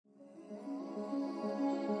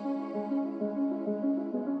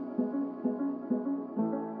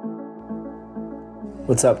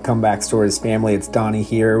What's up, Comeback Stories family? It's Donnie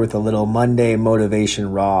here with a little Monday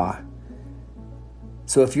Motivation Raw.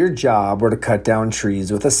 So if your job were to cut down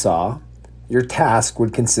trees with a saw, your task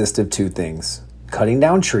would consist of two things: cutting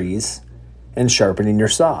down trees and sharpening your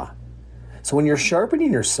saw. So when you're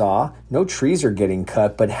sharpening your saw, no trees are getting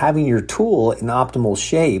cut, but having your tool in optimal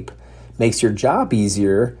shape makes your job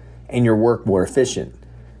easier and your work more efficient.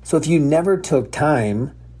 So if you never took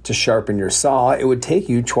time to sharpen your saw, it would take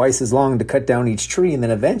you twice as long to cut down each tree, and then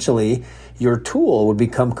eventually your tool would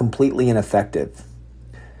become completely ineffective.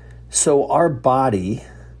 So our body,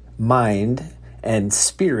 mind, and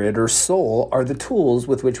spirit or soul are the tools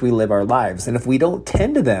with which we live our lives. And if we don't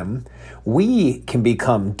tend to them, we can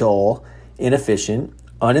become dull, inefficient,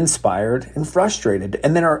 uninspired, and frustrated.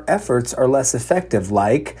 And then our efforts are less effective,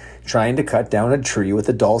 like trying to cut down a tree with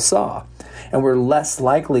a dull saw. And we're less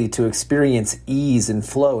likely to experience ease and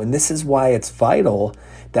flow. And this is why it's vital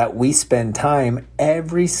that we spend time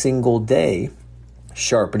every single day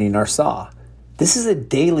sharpening our saw. This is a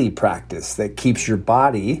daily practice that keeps your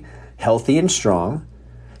body healthy and strong,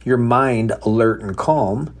 your mind alert and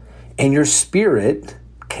calm, and your spirit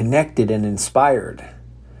connected and inspired.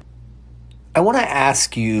 I want to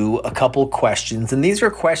ask you a couple questions, and these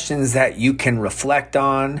are questions that you can reflect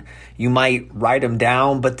on. You might write them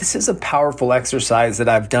down, but this is a powerful exercise that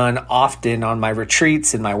I've done often on my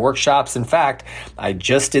retreats and my workshops. In fact, I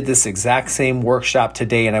just did this exact same workshop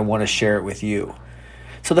today, and I want to share it with you.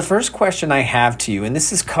 So the first question I have to you, and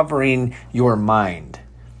this is covering your mind.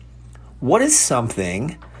 What is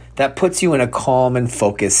something that puts you in a calm and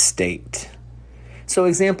focused state? So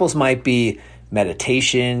examples might be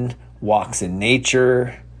meditation, walks in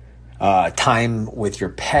nature, time with your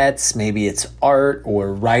pets, maybe it's art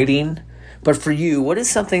or writing. But for you, what is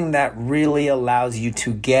something that really allows you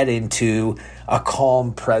to get into a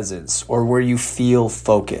calm presence or where you feel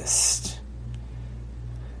focused?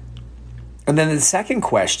 And then the second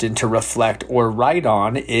question to reflect or write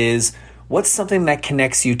on is, what's something that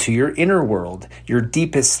connects you to your inner world, your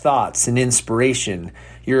deepest thoughts and inspiration,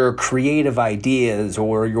 your creative ideas,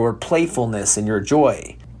 or your playfulness and your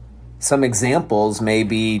joy? Some examples may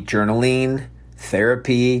be journaling,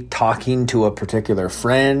 therapy, talking to a particular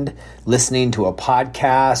friend, listening to a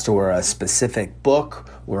podcast or a specific book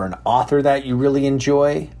or an author that you really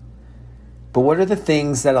enjoy. But what are the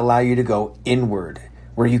things that allow you to go inward,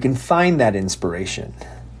 where you can find that inspiration?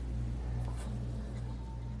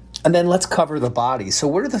 And then let's cover the body. So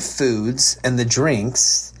what are the foods and the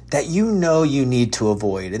drinks that you know you need to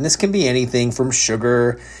avoid? And this can be anything from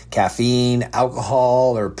sugar, caffeine,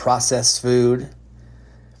 alcohol, or processed food.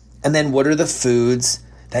 And then what are the foods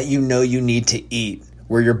that you know you need to eat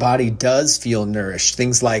where your body does feel nourished?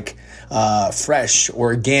 Things like fresh,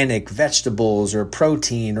 organic vegetables or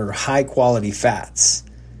protein or high quality fats.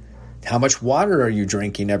 How much water are you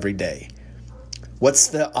drinking every day? What's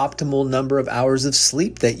the optimal number of hours of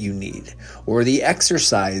sleep that you need? Or the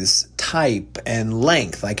exercise type and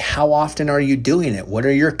length, like how often are you doing it? What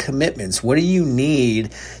are your commitments? What do you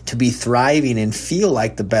need to be thriving and feel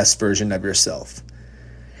like the best version of yourself?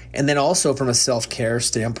 And then also from a self-care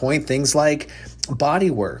standpoint, things like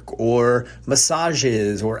body work or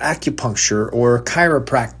massages or acupuncture or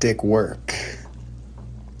chiropractic work.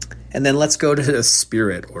 And then let's go to the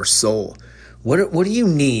spirit or soul. What do you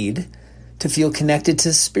need to feel connected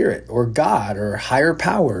to spirit or God or higher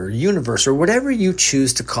power or universe or whatever you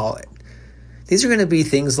choose to call it? These are going to be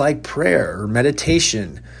things like prayer or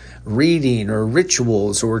meditation, reading or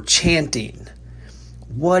rituals or chanting.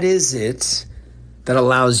 What is it that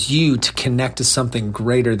allows you to connect to something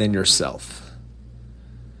greater than yourself?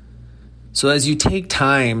 So as you take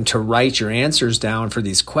time to write your answers down for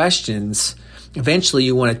these questions, eventually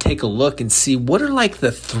you want to take a look and see what are like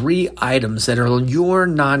the 3 items that are your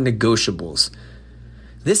non-negotiables.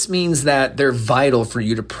 This means that they're vital for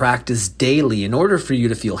you to practice daily in order for you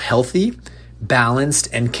to feel healthy, balanced,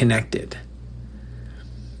 and connected.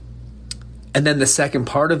 And then the second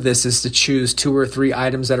part of this is to choose 2 or 3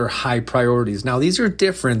 items that are high priorities. Now, these are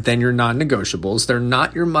different than your non-negotiables. They're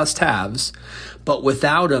not your must-haves, but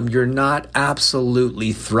without them, you're not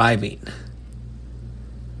absolutely thriving.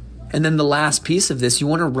 And then the last piece of this, you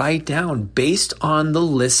want to write down, based on the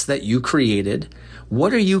list that you created,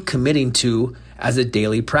 what are you committing to as a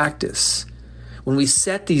daily practice? When we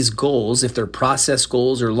set these goals, if they're process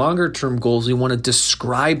goals or longer term goals, we want to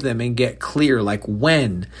describe them and get clear, like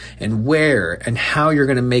when and where and how you're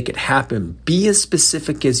going to make it happen. Be as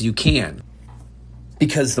specific as you can.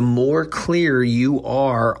 Because the more clear you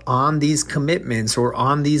are on these commitments or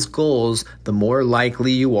on these goals, the more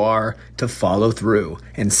likely you are to follow through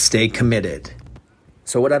and stay committed.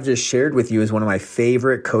 So what I've just shared with you is one of my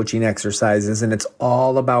favorite coaching exercises, and it's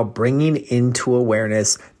all about bringing into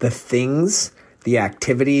awareness the things, the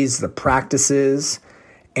activities, the practices,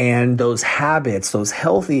 and those habits, those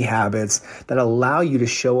healthy habits that allow you to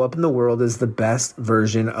show up in the world as the best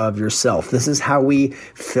version of yourself. This is how we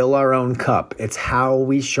fill our own cup. It's how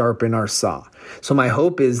we sharpen our saw. So my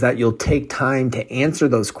hope is that you'll take time to answer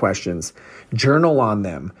those questions, journal on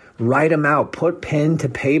them, write them out, put pen to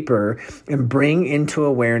paper, and bring into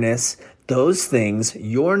awareness those things,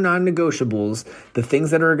 your non-negotiables, the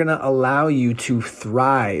things that are going to allow you to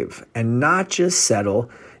thrive and not just settle,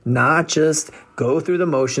 not just go through the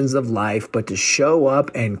motions of life, but to show up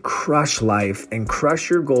and crush life and crush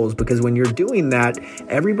your goals, because when you're doing that,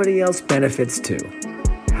 everybody else benefits too.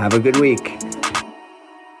 Have a good week.